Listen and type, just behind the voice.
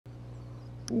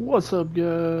What's up,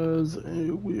 guys?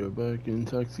 And we are back in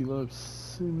Taxi Life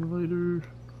Simulator,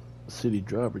 City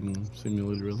Driving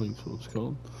Simulator, I think is what it's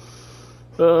called.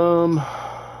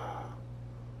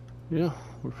 Yeah,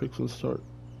 we're fixing to start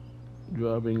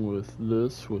driving with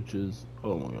this, which is,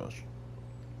 oh my gosh,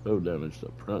 so damaged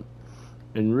up front,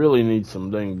 and really needs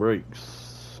some dang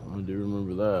brakes. I do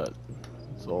remember that.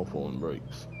 It's awful on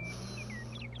brakes.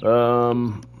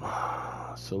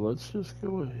 So let's just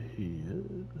go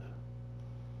ahead.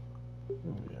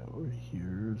 Oh yeah, we're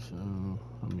here, so,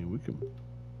 I mean, we can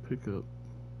pick up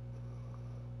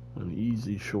an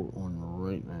easy short one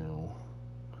right now,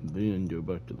 and then go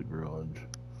back to the garage.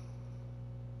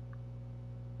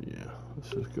 Yeah, let's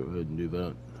just go ahead and do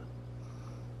that.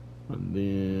 And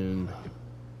then,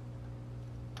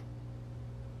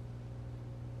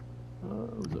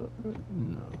 was that right?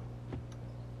 No.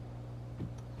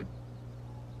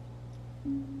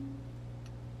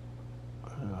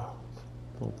 Yeah,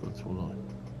 I thought that's what I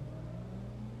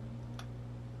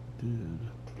did.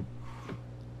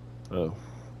 Oh.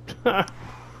 I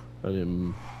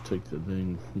didn't take the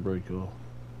dang brake off.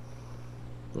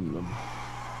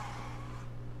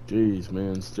 Jeez,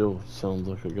 man, still sounds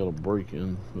like I got a brake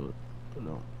in, but I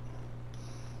don't.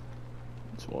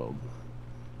 It's wild.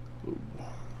 Ooh.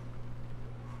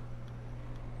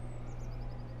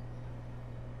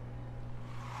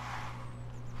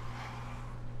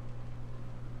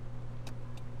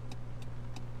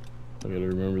 I gotta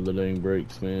remember the dang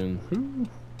brakes, man.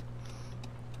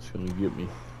 It's gonna get me.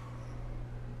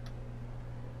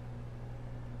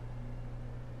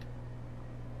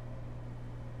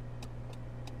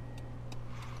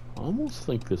 I almost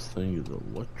think this thing is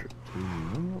electric too.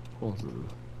 I'm not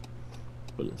positive,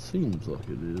 but it seems like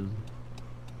it is.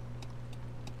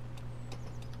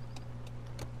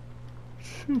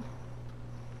 Phew.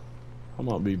 I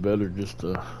might be better just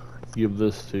to give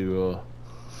this to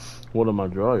one of my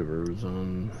drivers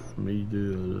and me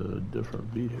do a different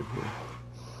vehicle.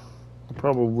 I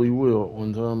probably will at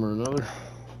one time or another.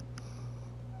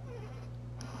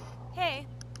 Hey.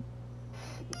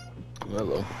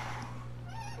 Hello.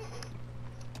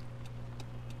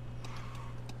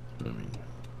 I mean,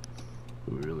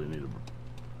 do we really need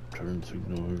a turn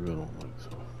signal here? I don't think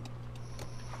so.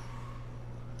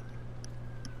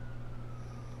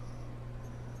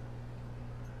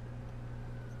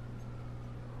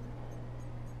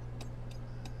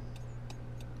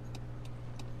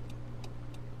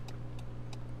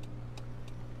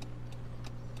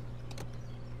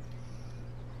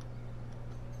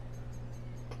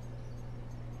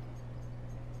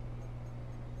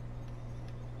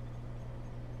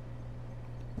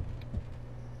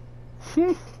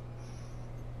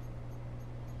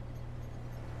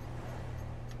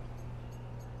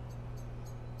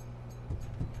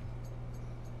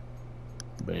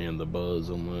 Man, the buzz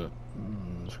on that.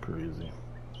 It's crazy.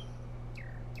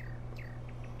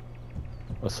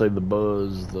 I say the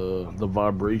buzz, the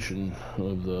vibration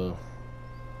of the...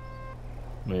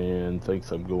 Man,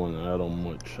 thinks I'm going out on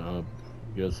much. I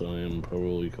guess I am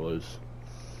probably close.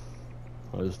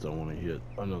 I just don't want to hit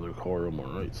another car on my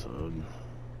right side.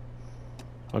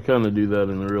 I kind of do that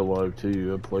in real life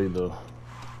too. I play the...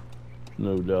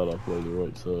 No doubt I play the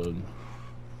right side.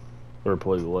 Or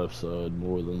play the left side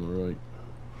more than the right.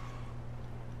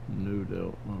 No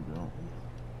doubt, no doubt.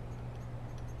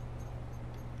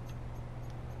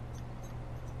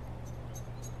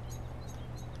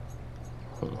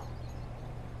 Huh.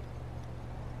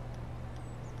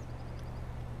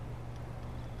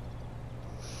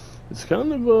 It's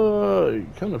kind of,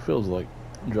 it kind of feels like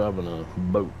driving a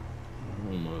boat,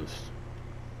 almost.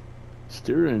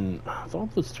 Steering, I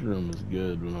thought the steering was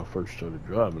good when I first started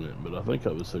driving it, but I think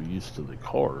I was so used to the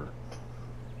car.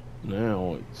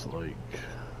 Now it's like,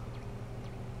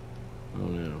 I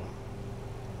don't know.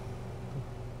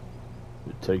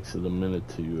 It takes it a minute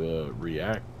to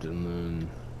react, and then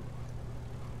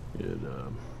it,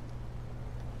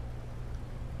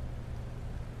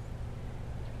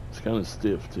 it's kind of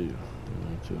stiff too, you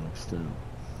know, to an extent.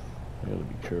 I gotta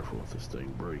be careful with this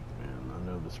dang brake, man. I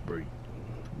know this brake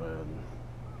is bad.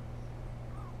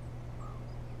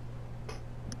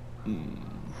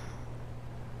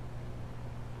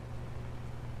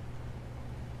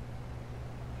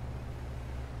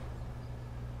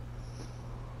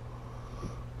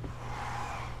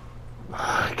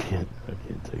 I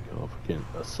can't take off. I can't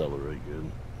accelerate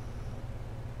good.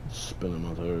 Spinning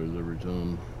my tires every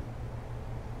time.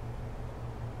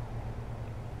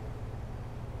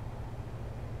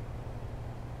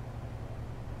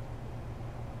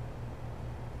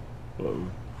 Whoa.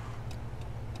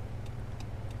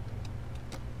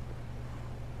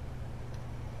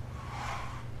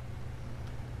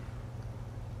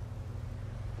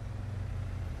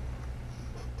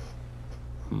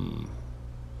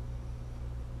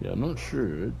 Yeah, I'm not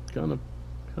sure. It kind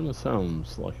of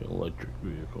sounds like an electric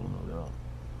vehicle, no doubt.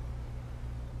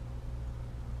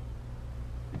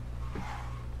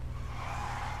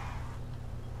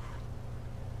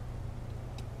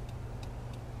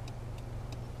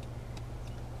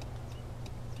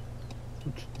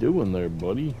 What you doing there,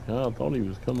 buddy? I thought he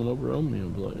was coming over on me. I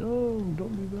was like, oh,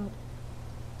 don't do that.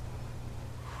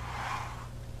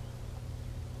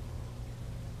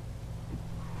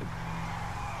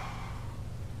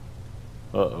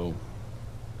 Uh-oh.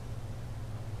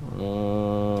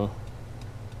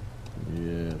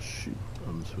 Yeah, shoot.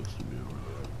 I'm supposed to be over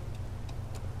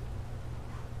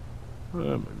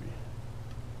there. Maybe.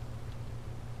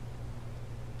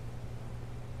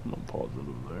 I'm not positive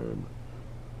there, but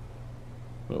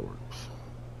that works.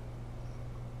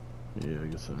 Yeah, I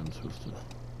guess I'm supposed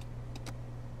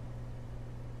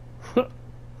to.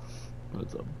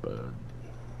 That's a bad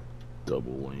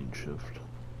double lane shift.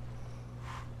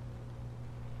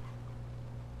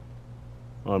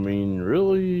 I mean,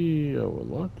 really, I would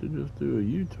like to just do a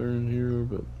U-turn here,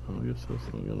 but I guess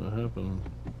that's not gonna happen.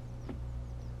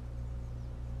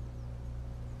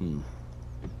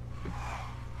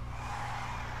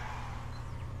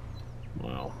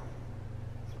 Wow.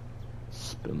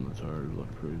 Spin the tires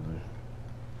like crazy.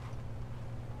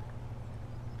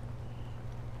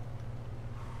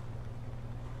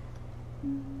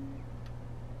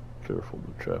 Careful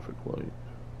the traffic light.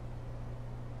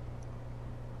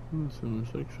 This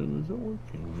intersection isn't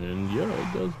working. And yeah,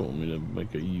 it does want me to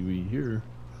make a UE here.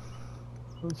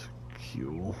 That's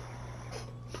cool.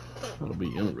 That'll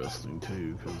be interesting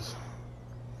too, because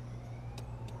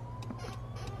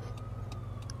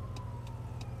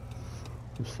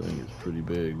this thing is pretty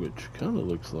big, which kind of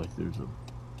looks like there's a,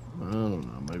 I don't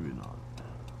know, maybe not.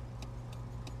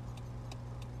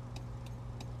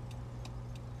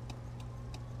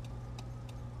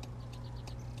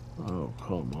 Oh,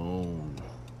 come on.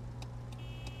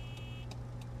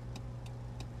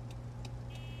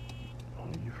 Are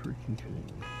you freaking kidding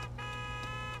me?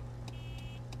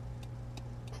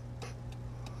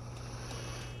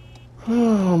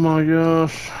 Oh my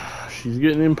gosh. She's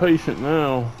getting impatient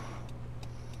now.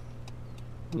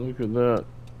 Look at that.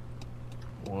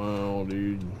 Wow,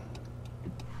 dude.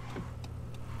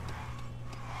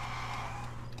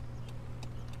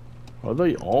 Are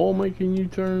they all making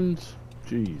U-turns?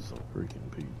 Jeez, I'm freaking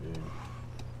Pete, dude.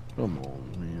 Come on,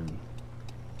 man.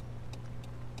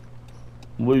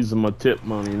 I'm losing my tip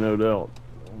money, no doubt.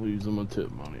 I'm losing my tip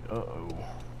money. Uh-oh.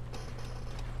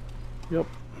 Yep.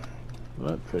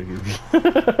 That figures.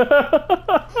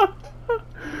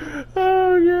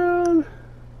 Oh, God.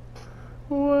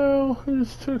 Wow, I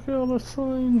just took out a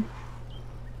sign.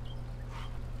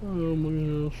 Oh,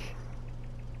 my gosh.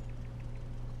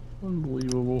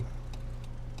 Unbelievable.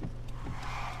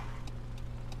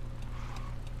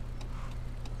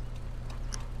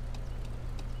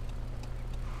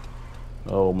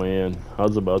 Oh man, I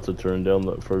was about to turn down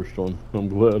that first one. I'm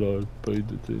glad I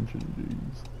paid attention,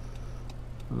 jeez.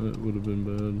 That would have been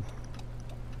bad.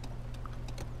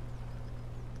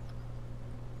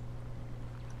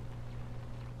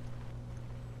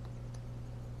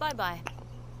 Bye-bye.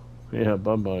 Yeah,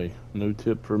 bye-bye. No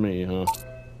tip for me, huh?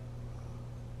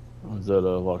 Is that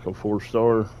like a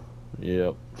 4-star?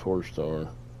 Yep, 4-star.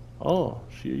 Oh,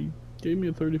 she gave me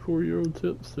a 34-year-old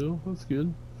tip still. That's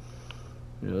good.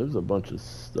 Yeah, there's a bunch of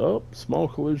stuff. Small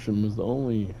collision was the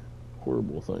only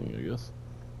horrible thing, I guess.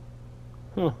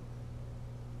 Huh.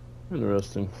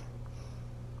 Interesting.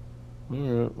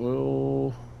 Alright,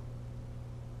 well...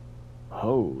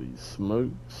 Holy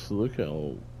smokes, look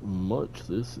how much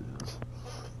this is.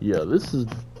 Yeah, this is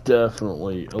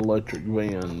definitely electric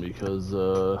van, because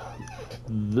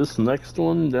this next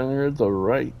one down here at the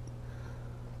right...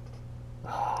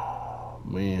 Oh,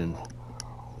 man...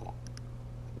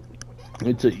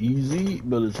 It's a easy,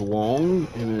 but it's long,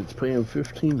 and it's paying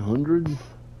 $1,500.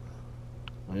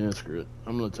 Yeah, screw it.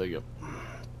 I'm gonna take it.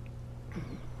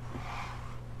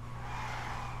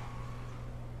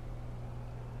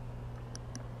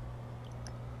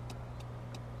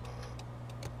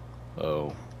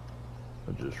 Oh,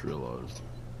 I just realized.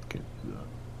 Can't do that.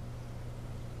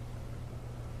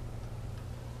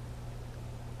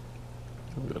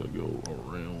 I gotta go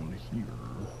around here.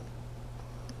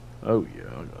 Oh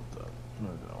yeah, I got that. No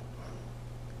doubt.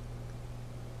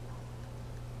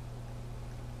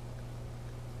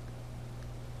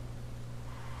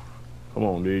 Come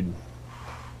on, dude.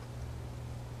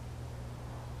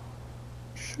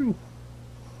 Shoo.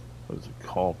 That was a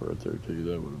cop right there, too.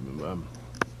 That would have been bad.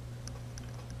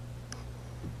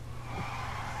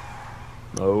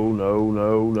 No, no,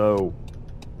 no, no.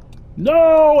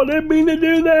 No, I didn't mean to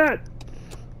do that.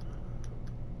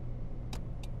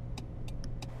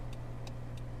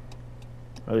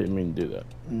 I didn't mean to do that.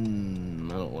 I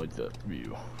don't like that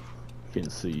view. I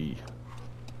can't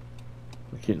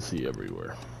see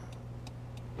everywhere.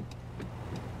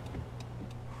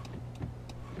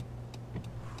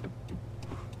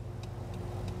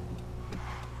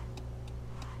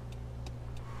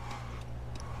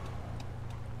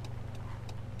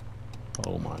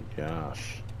 Oh my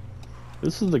gosh.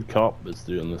 This is the cop that's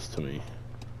doing this to me.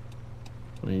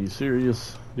 Are you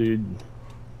serious, dude?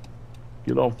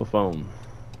 Get off the phone.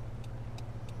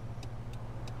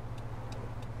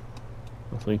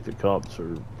 I think the cops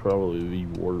are probably the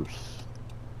worst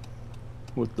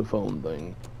with the phone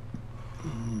thing.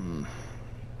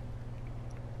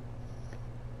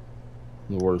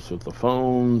 The worst with the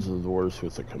phones, the worst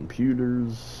with the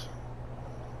computers.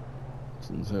 It's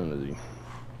insanity.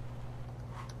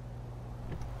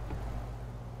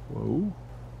 Whoa.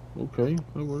 Okay,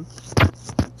 that works.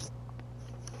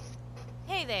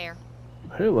 Hey there.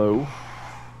 Hello.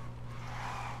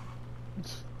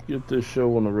 Let's get this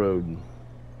show on the road.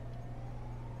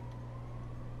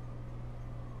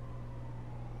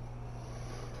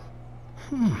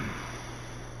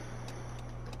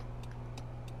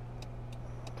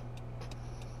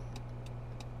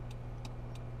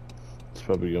 It's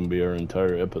probably gonna be our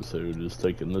entire episode just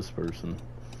taking this person.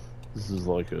 This is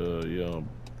like a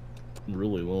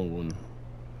really long one.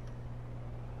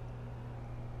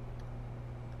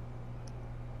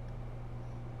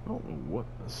 I don't know what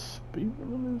the speed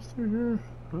limit is through here.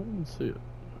 I didn't see it.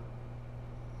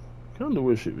 Kinda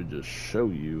wish it would just show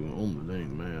you on the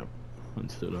dang map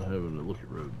instead of having to look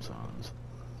at road signs.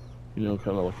 You know,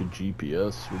 kinda like a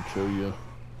GPS would show you.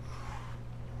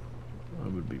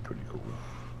 That would be pretty cool.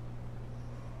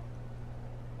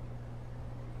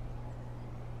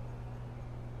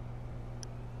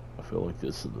 I feel like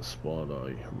this is the spot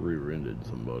I rear-ended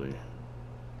somebody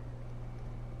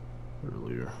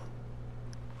earlier.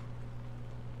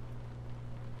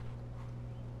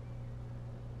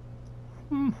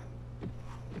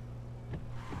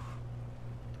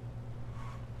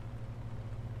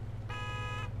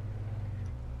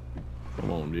 Come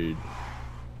on, dude.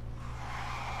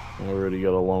 I already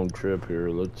got a long trip here.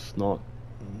 Let's not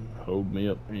hold me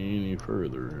up any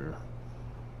further here.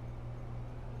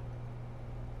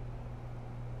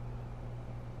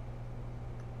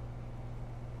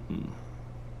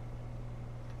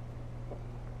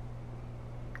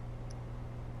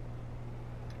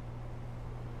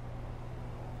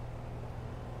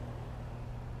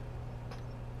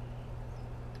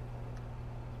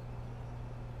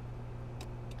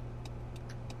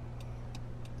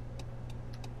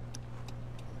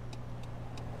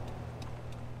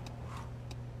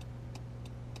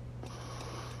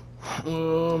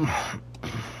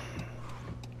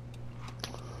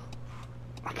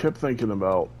 I kept thinking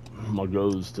about my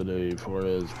goals today as far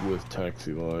as with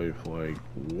Taxi Life, like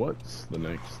what's the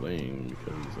next thing,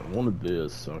 because I wanted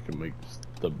this so I can make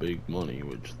the big money,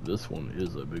 which this one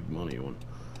is a big money one.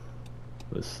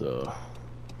 This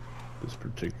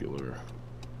particular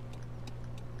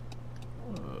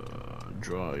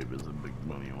drive is a big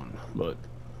money one, but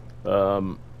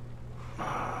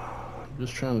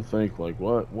just trying to think like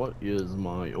what is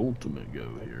my ultimate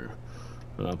goal here,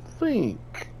 and I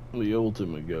think the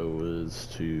ultimate goal is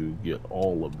to get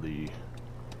all of the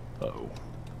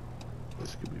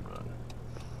this could be bad.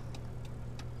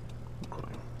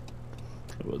 Okay,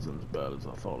 it wasn't as bad as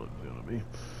I thought it was gonna be.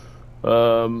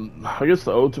 I guess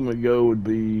the ultimate goal would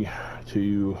be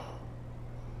to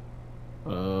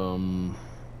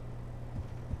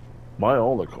buy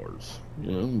all the cars,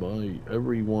 you know, buy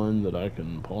every one that I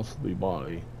can possibly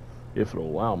buy, if it'll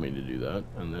allow me to do that,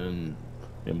 and then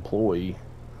employ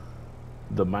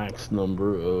the max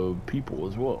number of people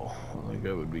as well. I think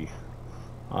that would be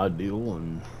ideal.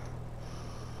 And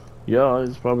yeah,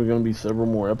 it's probably going to be several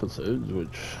more episodes,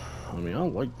 which, I mean, I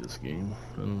like this game.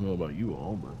 I don't know about you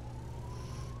all, but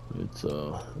it's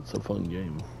a fun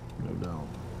game, no doubt.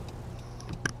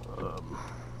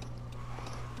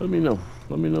 Let me know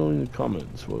in the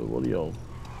comments. What do y'all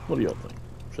think?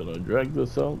 Should I drag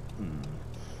this out and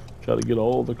try to get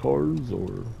all the cars,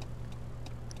 or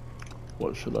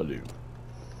what should I do?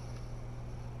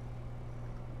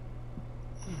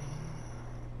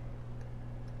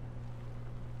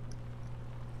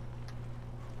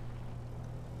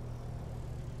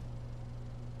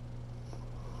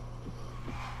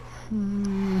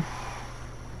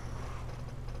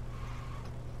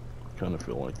 Kind of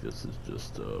feel like this is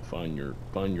just find your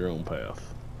own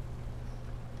path.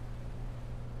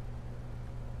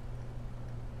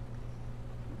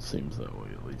 Seems that way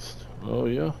at least. Oh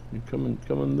yeah, you're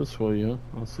coming this way, huh?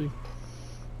 I'll see.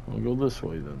 I'll go this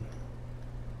way then.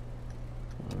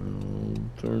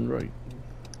 I'll turn right.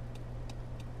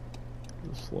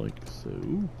 Just like so.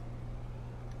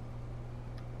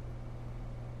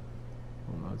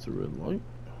 Well, that's a red light.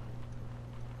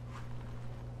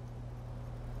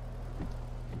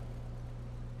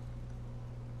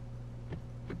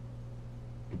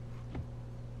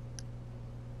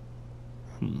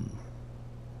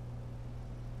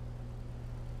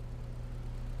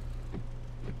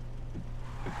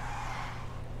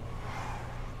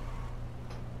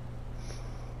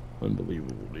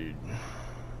 Unbelievable, dude.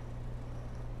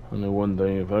 I know one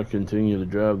thing, if I continue to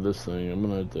drive this thing, I'm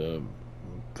gonna have to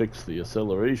fix the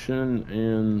acceleration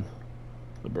and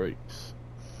the brakes.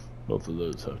 Both of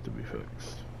those have to be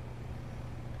fixed.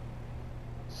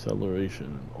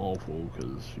 Acceleration is awful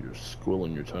because you're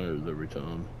squilling your tires every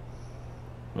time.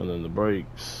 And then the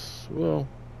brakes, well,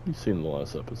 you've seen the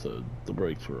last episode, the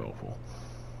brakes were awful.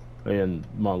 And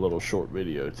my little short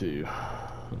video too.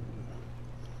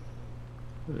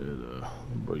 The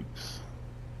brakes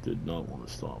did not want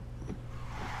to stop.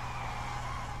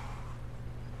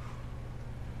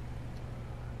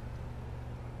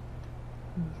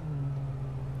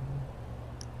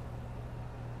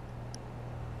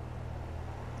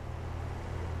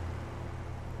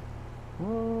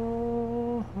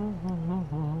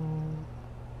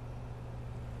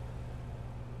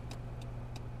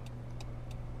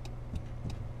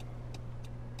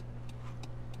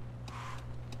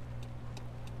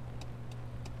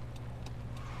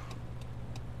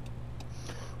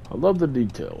 I love the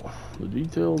detail. The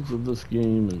details of this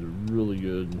game is really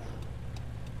good.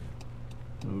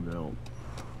 No doubt.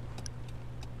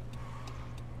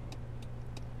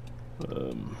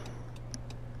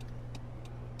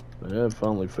 They have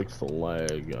finally fixed the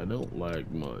lag. I don't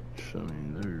lag much. I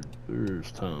mean,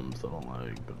 there's times that I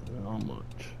lag, but not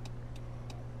much.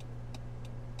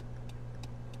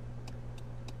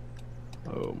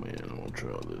 Oh man, I want to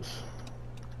try this.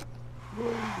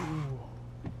 Whoa.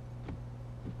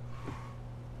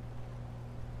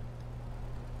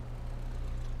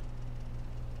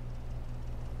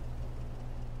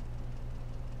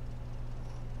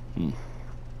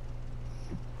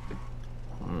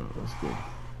 Alright, that's good.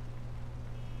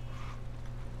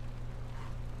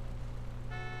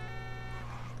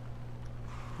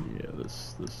 Yeah,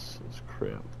 this is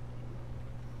crap.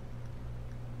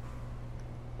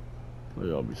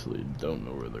 They obviously don't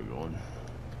know where they're going.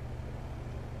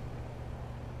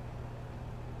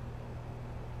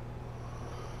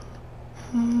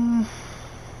 Man.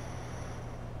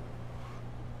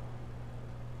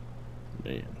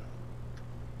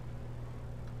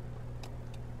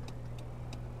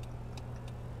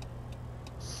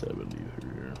 $70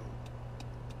 through here.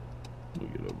 We'll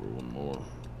get over one more.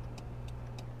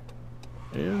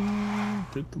 And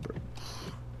hit the brakes.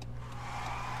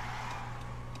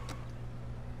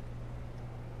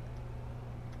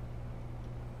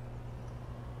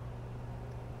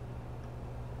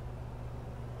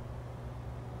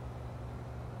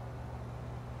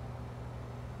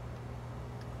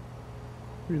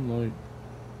 Green light.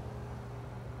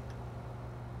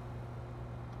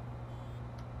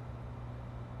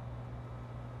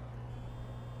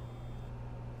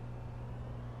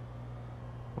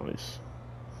 Nice.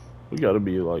 We gotta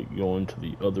be like going to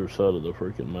the other side of the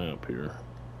freaking map here.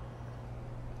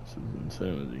 This is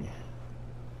insanity.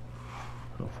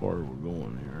 How far we're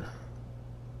going here.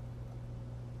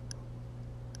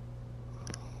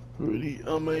 Pretty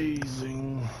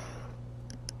amazing.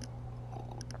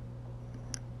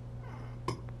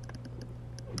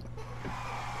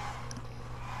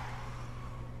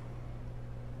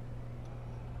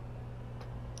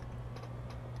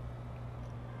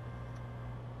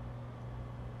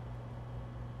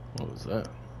 What was that?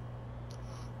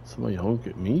 Somebody honk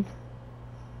at me?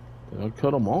 Did I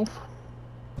cut them off?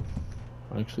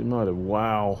 I actually might have.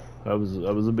 Wow, that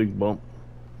was a big bump.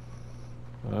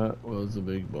 That was a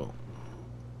big bump.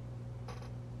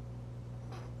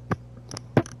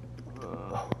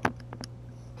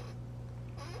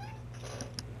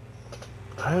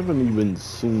 I haven't even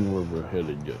seen where we're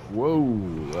headed yet. Whoa,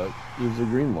 that is a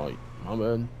green light. My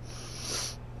bad.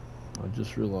 I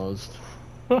just realized.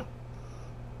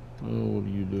 Oh, what are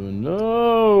you doing?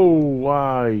 No!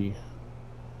 Why?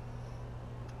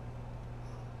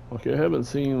 Okay, I haven't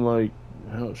seen, like,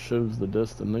 how it shows the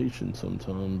destination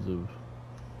sometimes of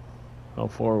how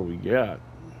far we got.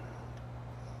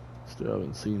 Still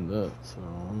haven't seen that, so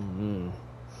I don't know.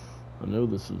 I know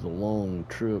this is a long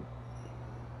trip.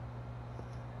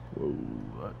 Whoa,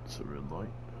 that's a red light.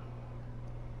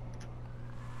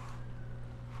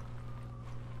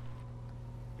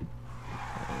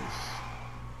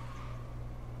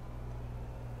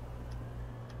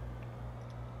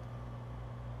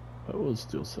 That was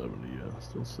still 70, yeah,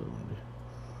 still 70.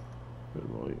 Red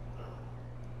light.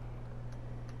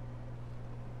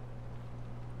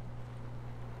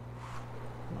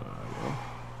 Well.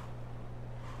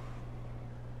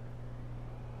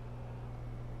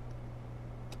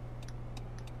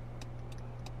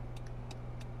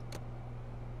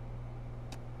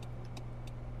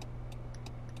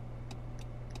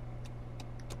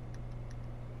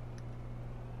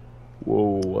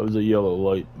 Whoa, that was a yellow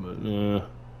light, but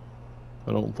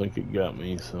I don't think it got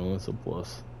me, so that's a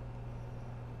plus.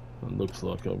 It looks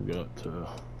like I've got to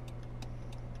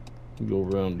go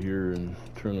around here and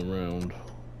turn around.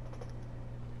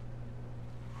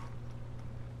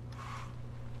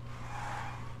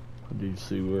 I do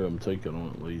see where I'm taking them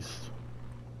at least.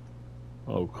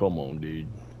 Oh, come on, dude.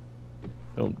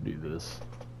 Don't do this.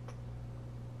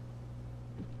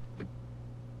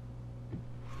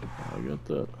 I got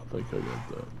that. I think I got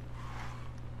that.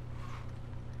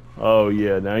 Oh,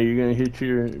 yeah, now you're gonna hit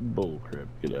your bullcrap.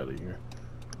 Get out of here.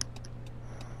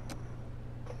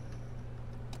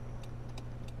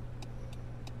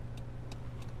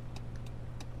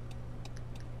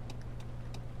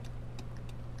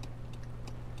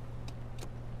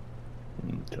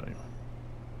 Okay.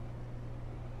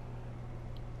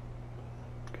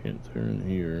 Can't turn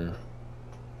here.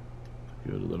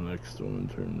 Go to the next one and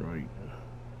turn right.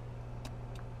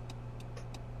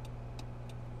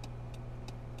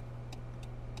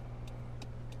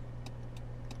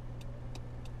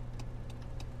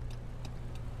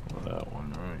 That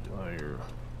one right there.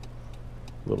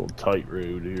 Little tight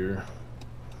road here.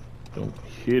 Don't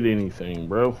hit anything,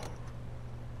 bro.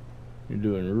 You're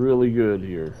doing really good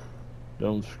here.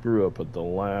 Don't screw up at the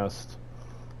last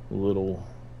little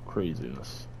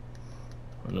craziness.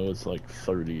 I know it's like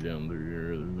 30 down through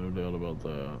here. There's no doubt about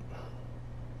that.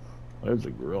 There's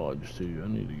a garage too. I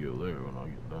need to go there when I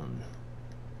get done.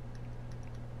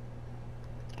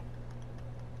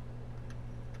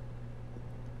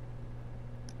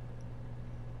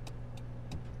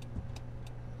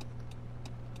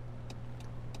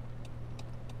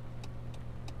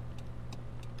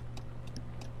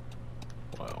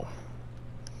 Wow.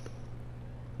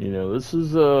 You know, this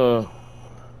is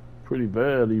pretty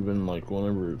bad even like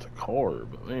whenever it's a car,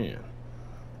 but man,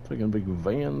 taking a big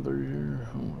van through here,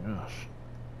 oh my gosh.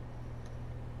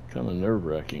 Kind of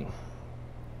nerve-wracking.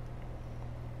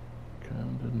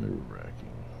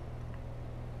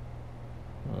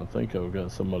 I think I've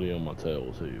got somebody on my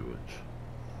tail too,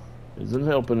 which isn't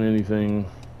helping anything.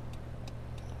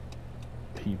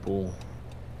 People.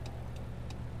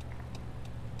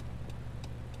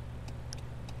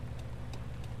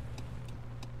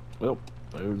 Well,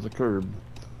 there's the curb.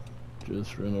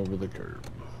 Just ran over the curb.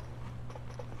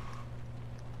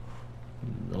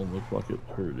 Don't look like it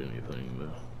hurt anything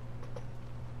though.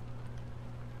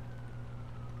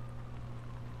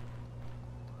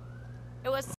 It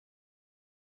was.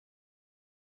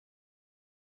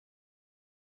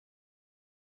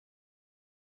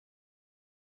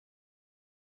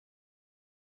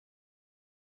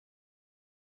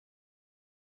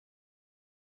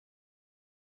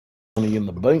 Money in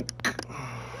the bank.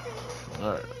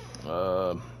 Alright.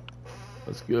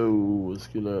 Let's go. Let's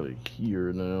get out of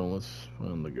here now. Let's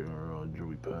find the garage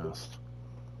we passed.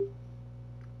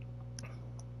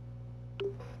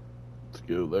 Let's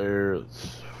go there.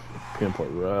 Let's pimp our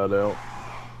ride out.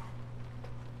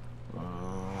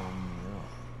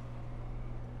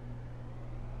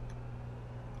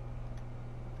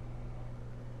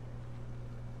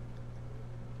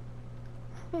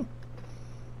 Yeah.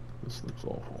 This looks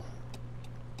awful.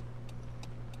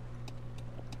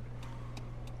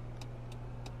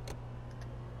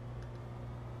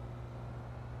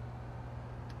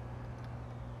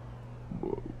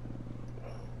 Whoa.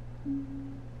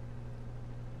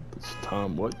 This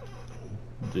time what?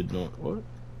 Did not what?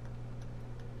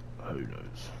 Who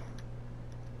knows?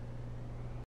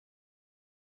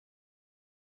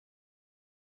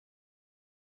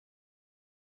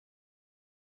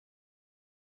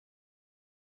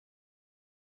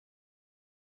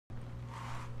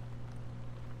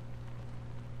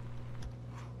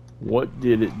 What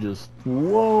did it just...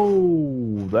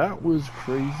 Whoa! That was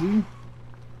crazy.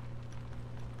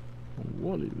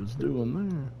 What it was doing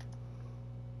there.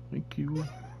 Thank you.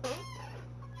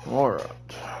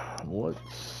 Alright.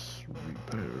 Let's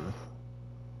repair.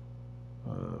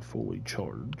 Fully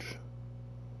charge.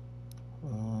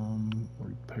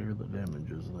 Repair the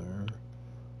damages there.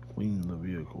 Clean the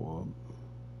vehicle up.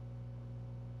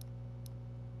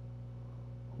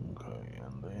 Okay,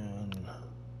 and then...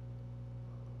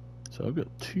 So I've got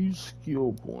 2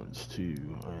 skill points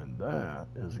too, and that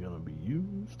is going to be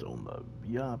used on the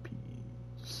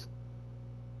VIPs.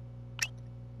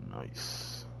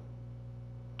 Nice.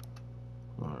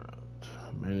 Alright.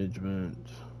 Management.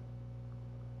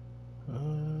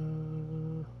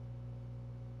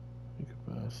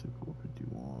 Capacity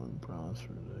 451. Price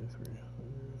for day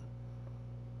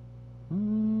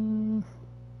 300.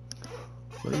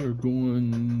 They are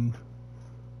going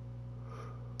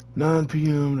 9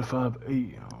 p.m. to 5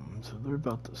 a.m. So they're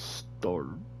about to start.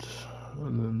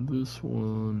 And then this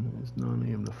one is 9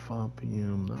 a.m. to 5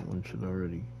 p.m. That one should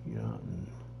already gotten.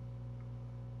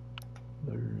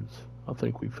 I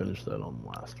think we finished that on the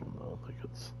last one though. I think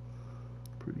it's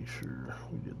pretty sure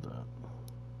we did that.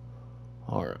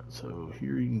 Alright, so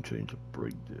here you can change the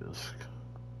brake disc.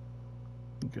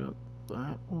 You got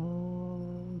that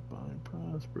one. Buy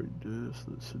price brake disc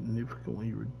that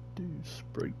significantly reduce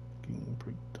brake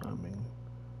timing.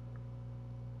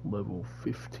 Level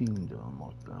 15 to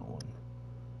unlock that one.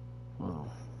 Wow.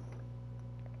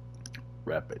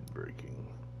 Rapid braking.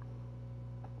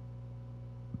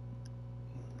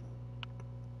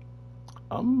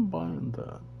 I'm buying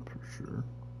that for sure.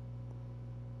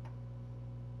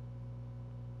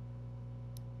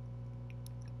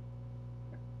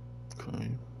 Okay.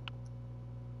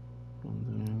 And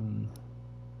then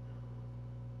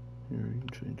here you can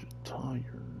change the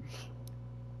tires.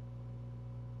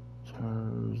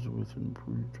 Tires with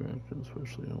improved traction,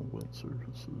 especially on wet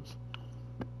surfaces.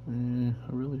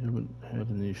 I really haven't had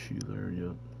an issue there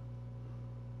yet.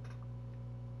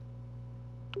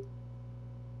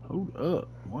 Hold up.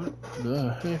 What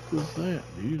the heck was that,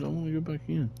 dude? I want to go back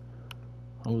in.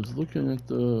 I was looking at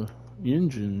the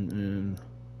engine and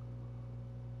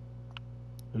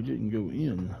it didn't go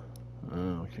in.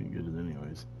 I can't get it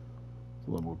anyways. It's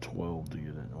level 12 to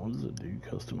get in. What does it do?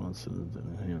 Customize settings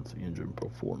and enhance the engine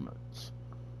performance.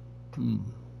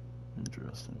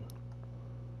 Interesting.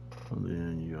 And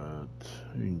then you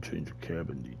can change the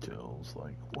cabin details.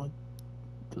 Like, what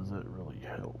does that really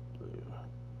help do?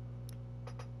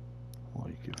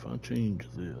 Like, if I change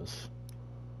this,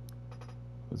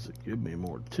 does it give me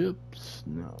more tips?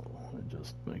 No, it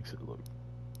just makes it look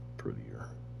prettier.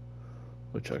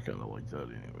 Which I kind of like that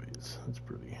anyways. It's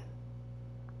pretty.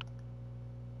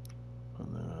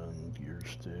 And then gear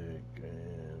stick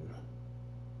and...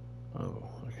 oh,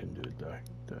 I can do a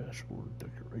dashboard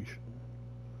decoration.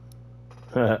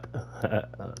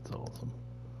 That's awesome.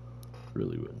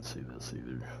 Really wouldn't see this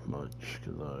either much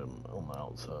because I'm on the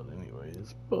outside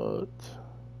anyways, but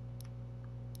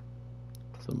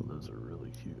some of those are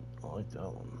really cute. I like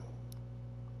that one.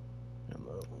 And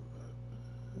that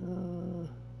one.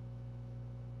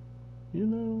 You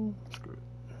know, screw it.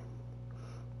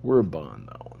 We're buying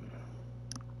that one.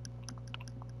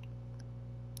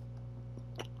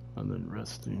 And then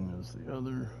resting is the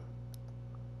other.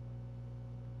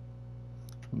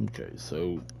 Okay,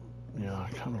 so yeah, I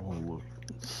kind of want to look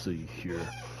and see here.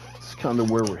 It's kind of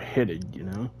where we're headed, you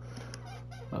know.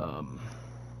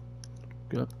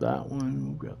 Got that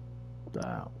one, got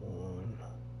that one,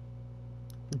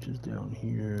 which is down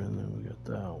here, and then we got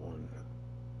that one.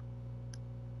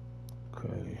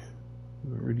 Okay,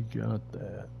 we already got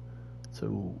that.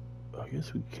 So I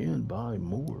guess we can buy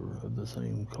more of the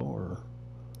same car.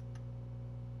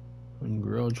 And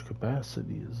garage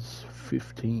capacity is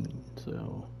 15,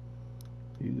 so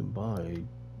you can buy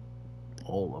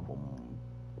all of them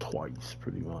twice,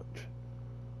 pretty much.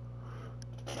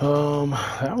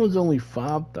 That one's only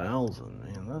 5,000,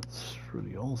 man. That's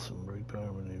pretty awesome. Brake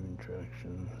power, maneuvering,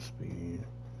 traction, speed.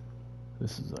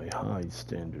 This is a high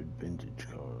standard vintage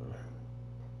car.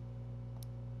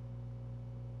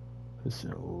 This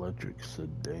is an electric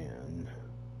sedan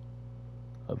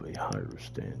of a higher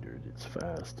standard. It's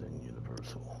fast and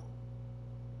universal.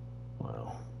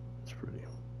 Wow, it's pretty.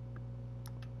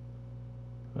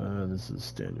 This is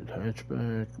standard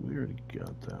hatchback. We already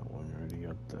got that one. We already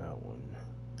got that one.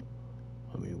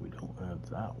 I mean, we don't have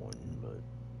that one, but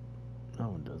that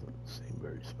one doesn't seem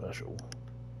very special.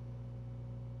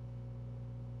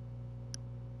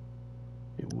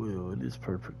 It will. It is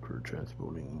perfect for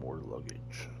transporting more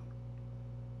luggage.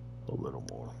 A little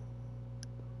more.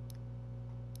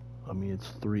 I mean, it's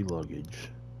 3 luggage.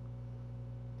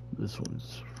 This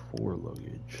one's 4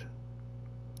 luggage.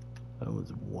 That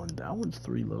one's 1. That one's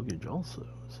 3 luggage also.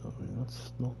 So, I mean,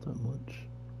 that's not that much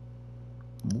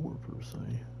more per se.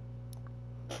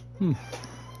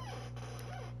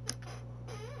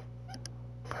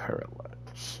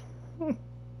 Parallax.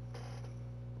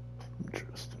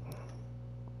 Interesting.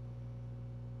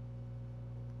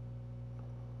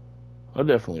 I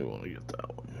definitely want to get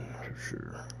that one for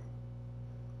sure.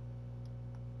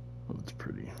 That's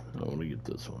pretty. I want to get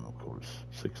this one, of course.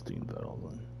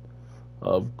 16,000.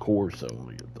 Of course, I want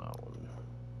to get that one.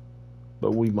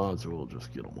 But we might as well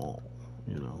just get them all,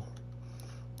 you know,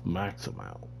 max them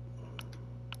out.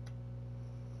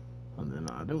 And then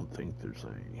I don't think there's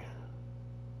a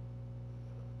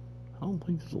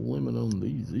limit on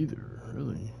these either,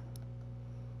 really.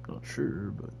 Not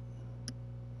sure, but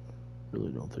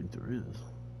really don't think there is.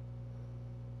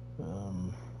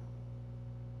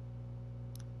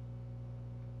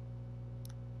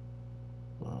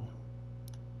 Wow.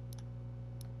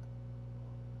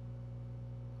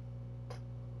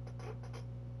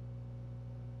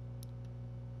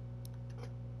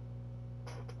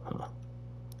 Huh.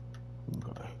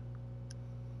 Okay.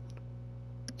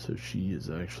 So she is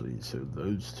actually, so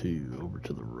those two over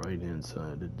to the right hand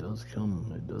side, it does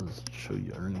show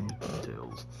you earning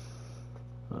details.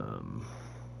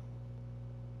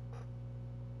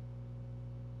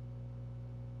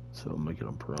 So I'm making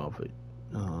a profit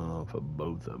for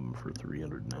both of them for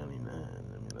 $399. I mean,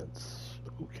 that's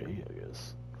okay, I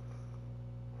guess.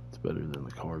 It's better than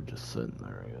the car just sitting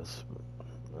there, I guess.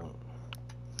 But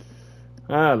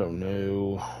I don't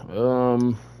know.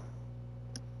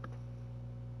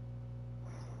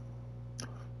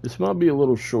 This might be a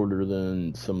little shorter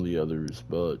than some of the others,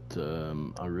 but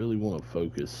I really want to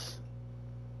focus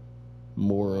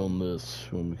more on this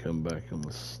when we come back on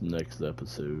this next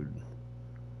episode.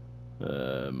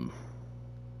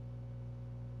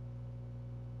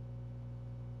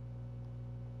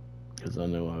 Because I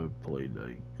know I've played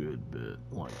a good bit,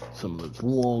 like some of those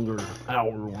longer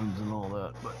hour ones and all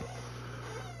that. But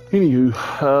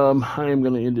anywho, I am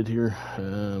going to end it here.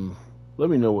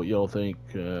 Let me know what y'all think.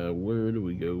 Where do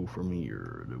we go from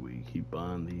here? Do we keep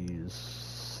buying these,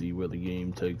 see where the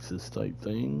game takes us type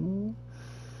thing?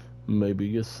 Maybe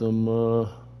get some,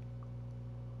 what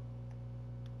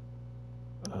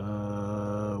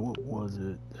was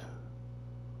it?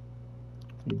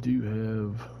 We do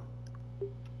have,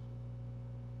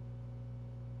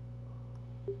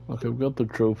 like, I've got the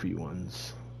trophy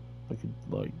ones. I could,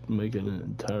 like, make an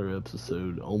entire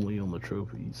episode only on the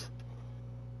trophies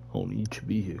on each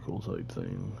vehicle type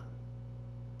thing.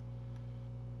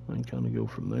 I can kind of go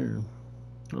from there.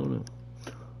 I don't know.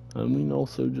 I mean,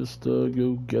 also just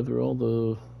go gather all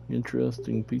the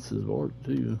interesting pieces of art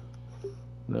too.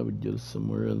 That would get us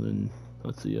somewhere. And then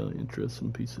let's see,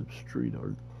 interesting piece of street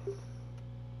art.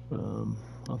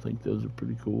 I think those are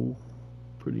pretty cool,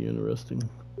 pretty interesting.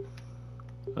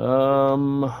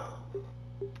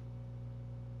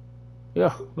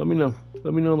 Yeah, let me know.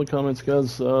 Let me know in the comments,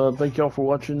 guys. Thank y'all for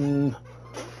watching.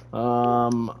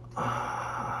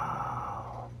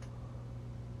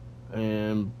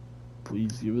 And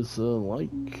please give us a like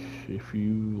if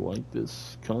you like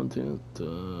this content.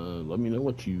 Let me know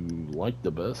what you like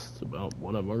the best about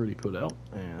what I've already put out.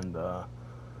 And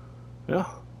yeah,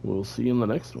 we'll see you in the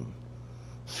next one.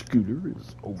 Scooter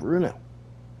is over and out.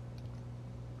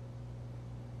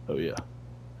 Oh yeah,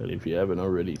 and if you haven't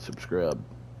already subscribed,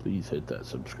 please hit that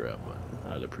subscribe button.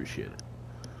 I'd appreciate it.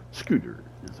 Scooter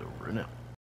is over and out.